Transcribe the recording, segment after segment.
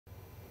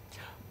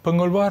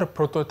Pengeluar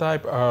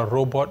prototipe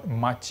robot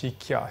Mak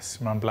Cik Kiah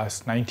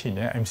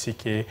 1919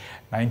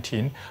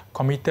 MCK-19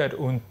 komited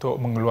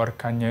untuk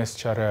mengeluarkannya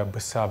secara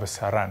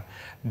besar-besaran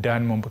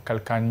dan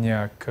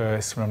membekalkannya ke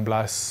 19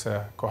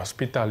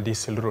 hospital di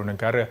seluruh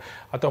negara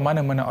atau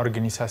mana-mana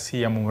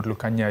organisasi yang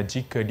memerlukannya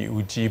jika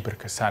diuji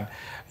berkesan.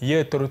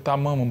 Ia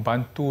terutama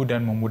membantu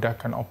dan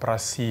memudahkan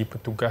operasi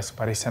petugas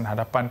barisan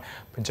hadapan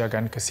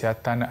penjagaan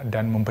kesihatan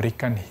dan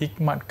memberikan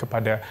hikmat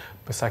kepada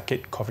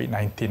pesakit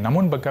COVID-19.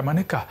 Namun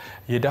bagaimanakah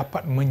ia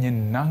dapat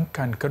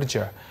menyenangkan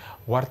kerja?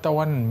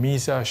 Wartawan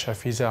Miza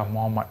Syafiza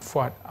Muhammad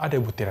Fuad ada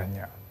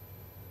butirannya.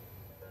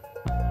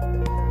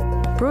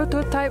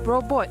 Prototipe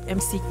robot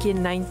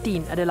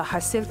MCK-19 adalah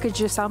hasil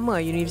kerjasama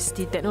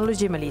Universiti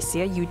Teknologi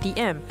Malaysia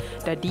UTM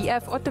dan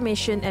DF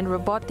Automation and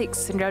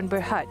Robotics Sdn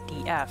Bhd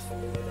DF.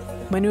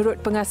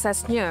 Menurut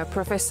pengasasnya,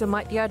 Profesor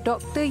Madya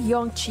Dr.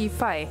 Yeong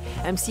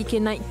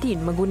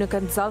MCK-19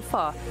 menggunakan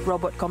Zalfa,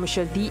 robot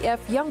komersial DF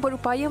yang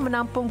berupaya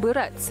menampung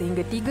berat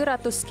sehingga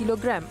 300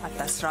 kg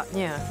atas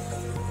raknya.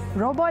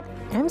 Robot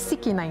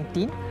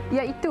MCK-19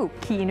 iaitu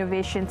Key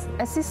Innovations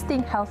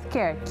Assisting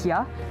Healthcare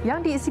KIA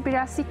yang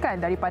diinspirasikan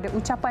daripada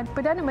ucapan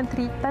Perdana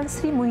Menteri Tan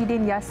Sri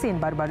Muhyiddin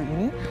Yassin baru-baru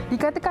ini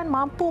dikatakan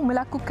mampu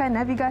melakukan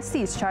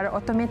navigasi secara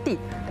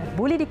automatik dan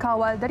boleh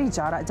dikawal dari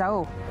jarak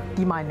jauh,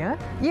 di mana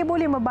ia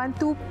boleh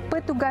membantu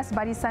petugas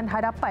barisan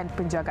hadapan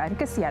penjagaan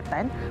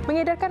kesihatan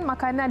mengedarkan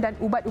makanan dan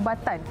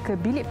ubat-ubatan ke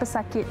bilik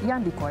pesakit yang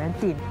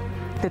dikuarantin.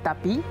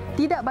 Tetapi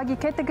tidak bagi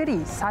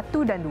kategori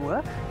 1 dan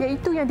 2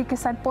 iaitu yang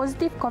dikesan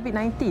positif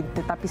COVID-19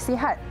 tetapi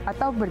sihat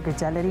atau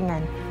bergejala ringan.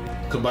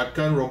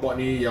 Kebaikan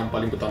robot ni yang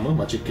paling pertama,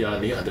 Mak Cik Kiah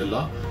ni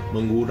adalah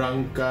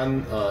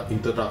mengurangkan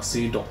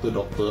interaksi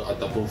doktor-doktor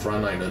ataupun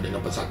frontliner dengan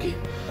pesakit.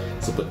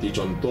 Seperti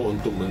contoh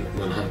untuk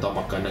menghantar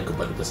makanan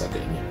kepada pesakit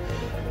ini.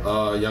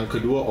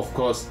 Yang kedua, of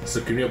course,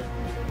 sekiranya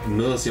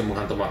nurse yang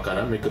menghantar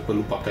makanan, mereka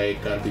perlu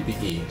pakaikan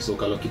PPE. So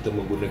kalau kita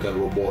menggunakan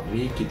robot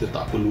ni, kita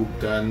tak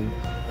perlukan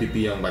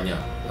PPE yang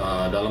banyak.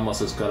 Dalam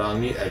masa sekarang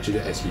ni,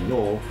 actually as we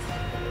know,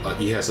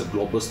 it has a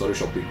global storage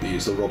of PPE.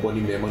 So robot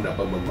ni memang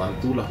dapat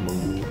membantulah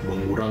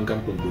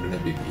mengurangkan penggunaan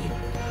PPE.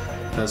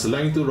 Dan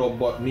selain itu,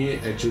 robot ni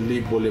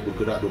actually boleh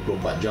bergerak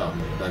 24 jam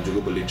dan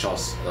juga boleh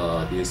charge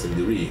dia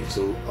sendiri.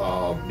 So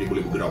dia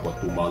boleh bergerak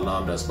waktu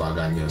malam dan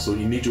sebagainya. So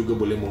ini juga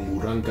boleh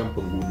mengurangkan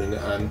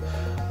penggunaan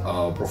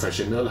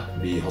profesional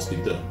di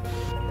hospital.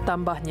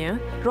 Tambahnya,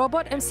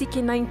 robot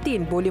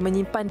MCK-19 boleh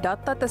menyimpan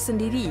data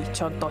tersendiri,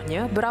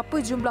 contohnya berapa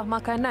jumlah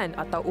makanan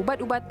atau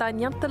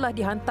ubat-ubatan yang telah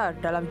dihantar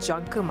dalam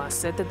jangka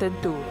masa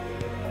tertentu.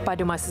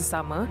 Pada masa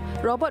sama,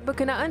 robot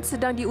berkenaan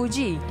sedang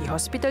diuji di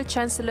Hospital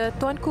Chancellor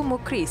Tuanku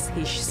Mukris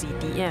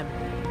HCTM.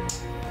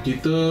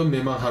 Kita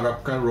memang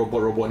harapkan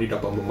robot-robot ini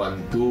dapat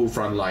membantu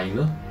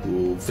frontliner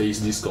to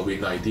face this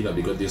COVID-19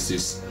 because this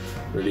is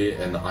really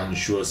an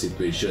unsure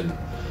situation.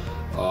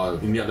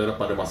 Ini adalah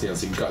pada masa yang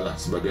singkat lah.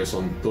 Sebagai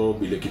contoh,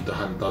 bila kita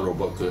hantar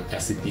robot ke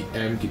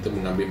SCTM, kita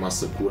mengambil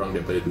masa kurang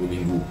daripada 2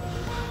 minggu.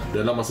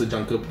 Dalam masa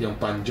jangka yang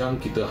panjang,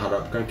 kita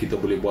harapkan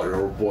kita boleh buat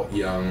robot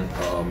yang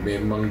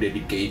memang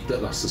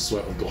dedicated lah,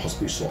 sesuai untuk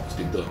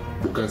hospital.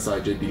 Bukan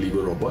sahaja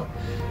deliver robot,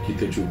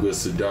 kita juga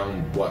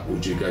sedang buat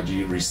uji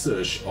kaji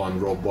research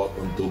on robot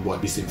untuk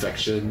buat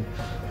disinfection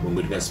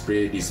menggunakan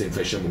spray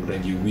disinfection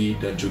menggunakan UV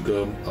dan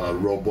juga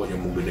robot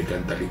yang menggunakan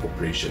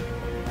teleoperation.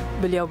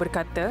 Beliau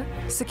berkata,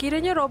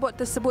 sekiranya robot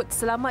tersebut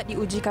selamat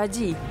diuji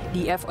kaji,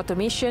 DF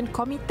Automation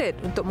komited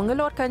untuk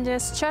mengeluarkannya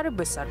secara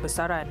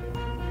besar-besaran.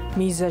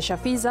 Miza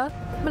Syafiza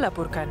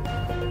melaporkan.